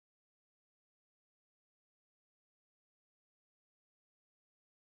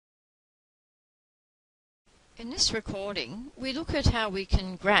In this recording, we look at how we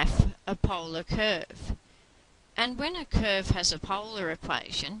can graph a polar curve. And when a curve has a polar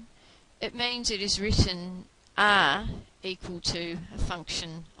equation, it means it is written r equal to a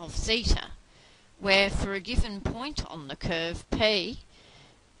function of theta, where for a given point on the curve P,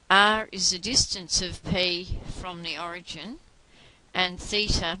 r is the distance of P from the origin, and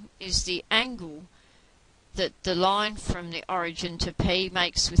theta is the angle that the line from the origin to P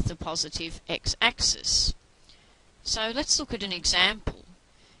makes with the positive x-axis. So let's look at an example.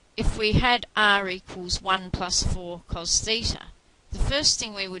 If we had r equals 1 plus 4 cos theta, the first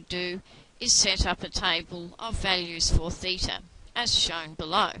thing we would do is set up a table of values for theta, as shown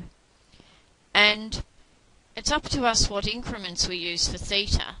below. And it's up to us what increments we use for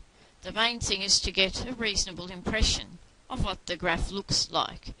theta. The main thing is to get a reasonable impression of what the graph looks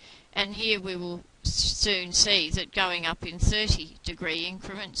like. And here we will soon see that going up in 30-degree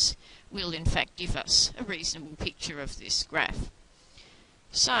increments will in fact give us a reasonable picture of this graph.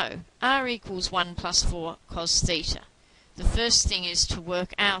 So, r equals 1 plus 4 cos theta. The first thing is to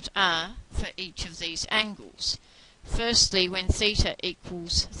work out r for each of these angles. Firstly, when theta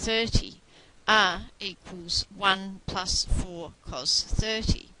equals 30, r equals 1 plus 4 cos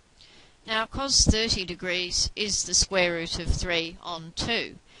 30. Now cos 30 degrees is the square root of 3 on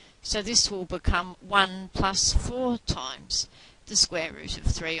 2. So this will become 1 plus 4 times the square root of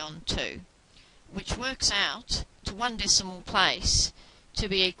 3 on 2, which works out to one decimal place to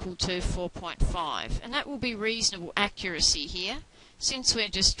be equal to 4.5. And that will be reasonable accuracy here, since we're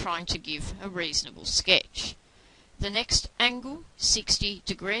just trying to give a reasonable sketch. The next angle, 60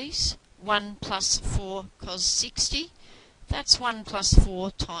 degrees, 1 plus 4 cos 60. That's 1 plus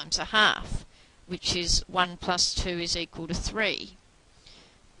 4 times a half, which is 1 plus 2 is equal to 3.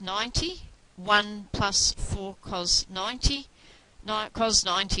 90, 1 plus 4 cos 90. Cos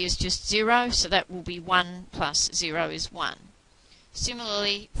 90 is just 0, so that will be 1 plus 0 is 1.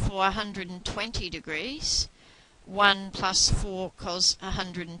 Similarly, for 120 degrees, 1 plus 4 cos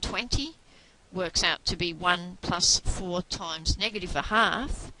 120 works out to be 1 plus 4 times negative a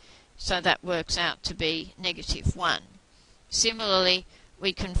half, so that works out to be negative 1. Similarly,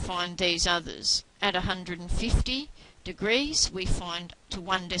 we can find these others. At 150 degrees, we find to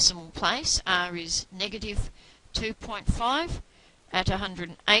one decimal place, r is negative 2.5. At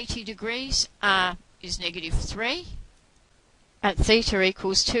 180 degrees, r is negative 3. At theta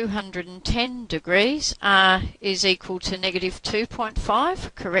equals 210 degrees, r is equal to negative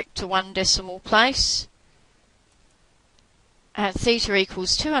 2.5, correct to one decimal place. At theta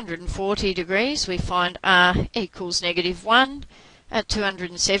equals 240 degrees, we find r equals negative 1. At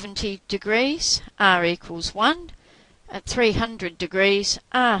 270 degrees, r equals 1. At 300 degrees,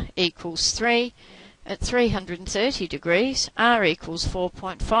 r equals 3. At 330 degrees, r equals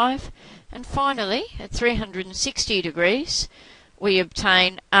 4.5. And finally, at 360 degrees, we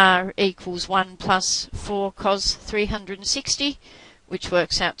obtain r equals 1 plus 4 cos 360, which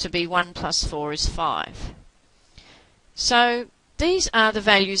works out to be 1 plus 4 is 5. So these are the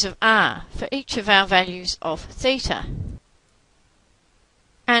values of r for each of our values of theta.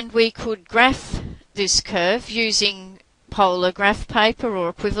 And we could graph this curve using polar graph paper or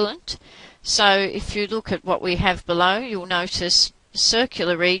equivalent. So if you look at what we have below, you'll notice a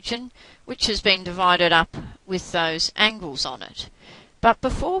circular region which has been divided up with those angles on it. But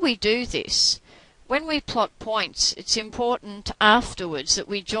before we do this, when we plot points, it's important afterwards that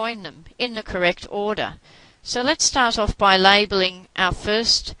we join them in the correct order. So let's start off by labelling our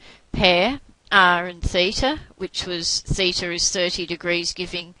first pair, r and theta, which was theta is 30 degrees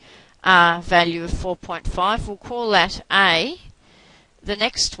giving r value of 4.5. We'll call that A. The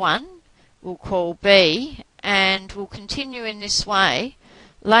next one we'll call B, and we'll continue in this way,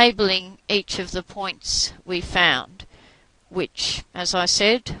 labelling each of the points we found, which, as I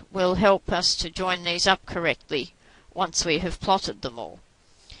said, will help us to join these up correctly once we have plotted them all.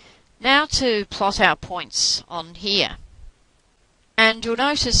 Now to plot our points on here. And you'll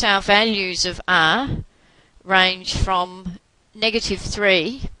notice our values of r range from negative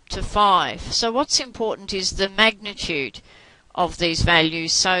 3 to 5. So what's important is the magnitude of these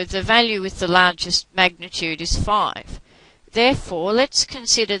values. So the value with the largest magnitude is 5. Therefore, let's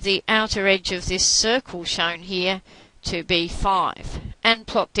consider the outer edge of this circle shown here to be 5 and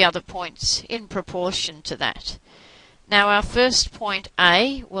plot the other points in proportion to that. Now our first point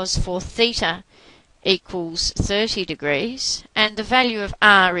A was for theta equals 30 degrees, and the value of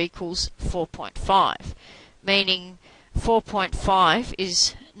r equals 4.5, meaning 4.5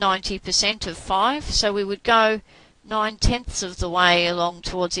 is 90% of 5, so we would go 9/10 of the way along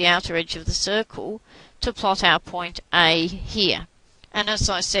towards the outer edge of the circle to plot our point A here. And as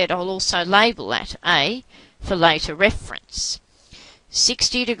I said, I'll also label that A for later reference.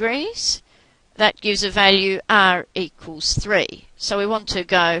 60 degrees, that gives a value r equals 3. So we want to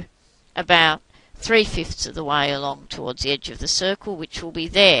go about 3/5 of the way along towards the edge of the circle, which will be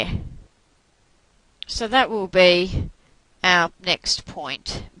there. So that will be our next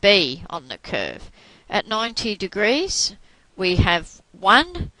point, B, on the curve. At 90 degrees, we have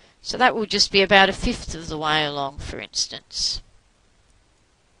 1, so that will just be about 1/5 of the way along, for instance.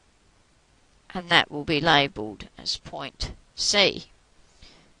 And that will be labelled as point C.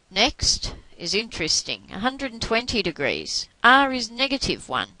 Next is interesting, 120 degrees. R is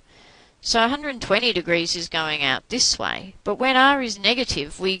 -1. So 120 degrees is going out this way, but when r is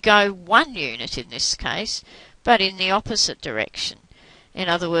negative, we go 1 unit in this case, but in the opposite direction. In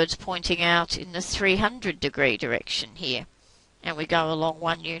other words, pointing out in the 300 degree direction here. And we go along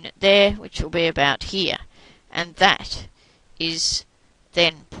 1 unit there, which will be about here. And that is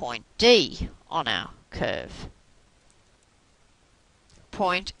then point D on our curve.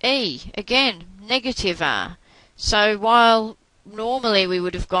 Point E, again, -r. So while normally we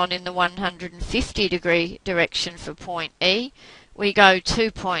would have gone in the 150 degree direction for point E, we go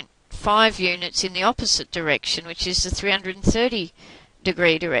 2.5 units in the opposite direction, which is the 330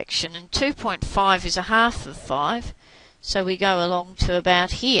 degree direction, and 2.5 is 1/2 of 5, so we go along to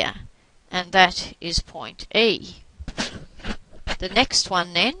about here, and that is point E. The next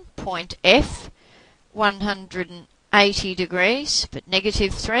one then, point F, 180 degrees, but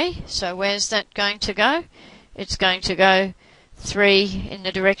 -3, so where's that going to go? It's going to go 3 in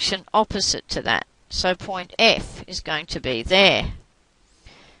the direction opposite to that. So point F is going to be there.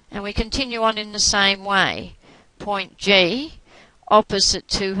 And we continue on in the same way. Point G, opposite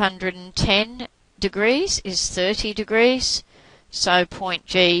 210 degrees, is 30 degrees. So point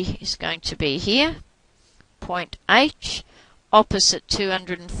G is going to be here. Point H, opposite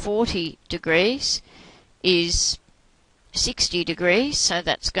 240 degrees, is 60 degrees. So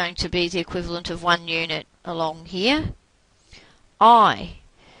that's going to be the equivalent of 1 unit along here. I.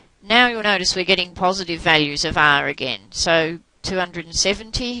 Now you'll notice we're getting positive values of r again. So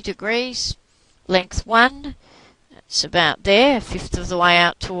 270 degrees, length 1, that's about there, 1/5 of the way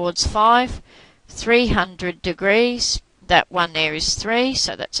out towards 5. 300 degrees, that one there is 3,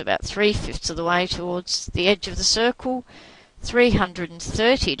 so that's about 3/5 of the way towards the edge of the circle.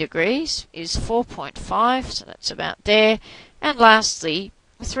 330 degrees is 4.5, so that's about there. And lastly,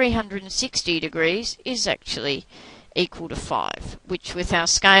 360 degrees is actually equal to 5, which with our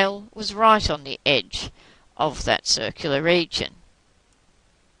scale was right on the edge of that circular region.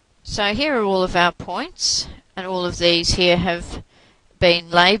 So here are all of our points, and all of these here have been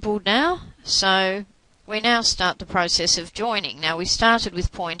labelled now. So we now start the process of joining. Now we started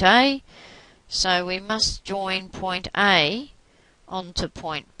with point A, so we must join point A onto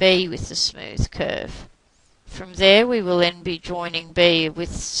point B with the smooth curve. From there we will then be joining B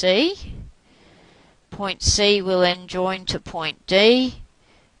with C. Point C will then join to point D.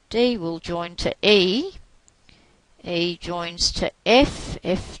 D will join to E. E joins to F.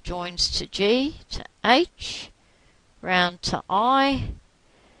 F joins to G, to H, round to I,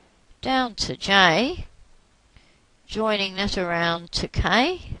 down to J, joining that around to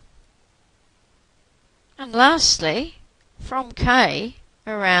K, and lastly from K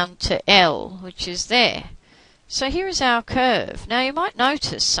around to L, which is there. So here is our curve. Now you might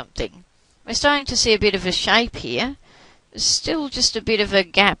notice something. We're starting to see a bit of a shape here. There's still just a bit of a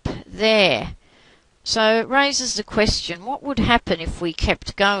gap there. So it raises the question, what would happen if we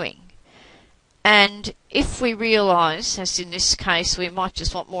kept going? And if we realise, as in this case, we might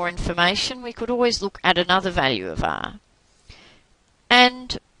just want more information, we could always look at another value of r.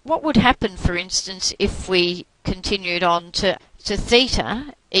 And what would happen, for instance, if we continued on to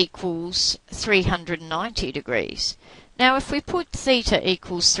theta equals 390 degrees? Now if we put theta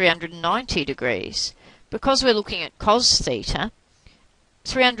equals 390 degrees, because we're looking at cos theta,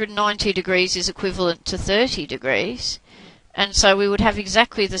 390 degrees is equivalent to 30 degrees, and so we would have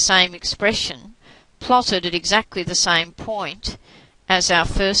exactly the same expression plotted at exactly the same point as our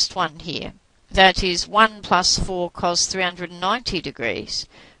first one here. That is 1 plus 4 cos 390 degrees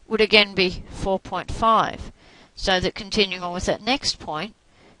would again be 4.5. So that continuing on with that next point,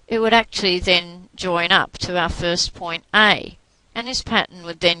 it would actually then join up to our first point A, and this pattern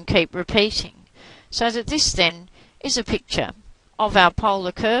would then keep repeating. So that this then is a picture of our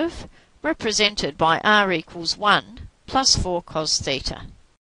polar curve represented by r equals 1 plus 4 cos theta.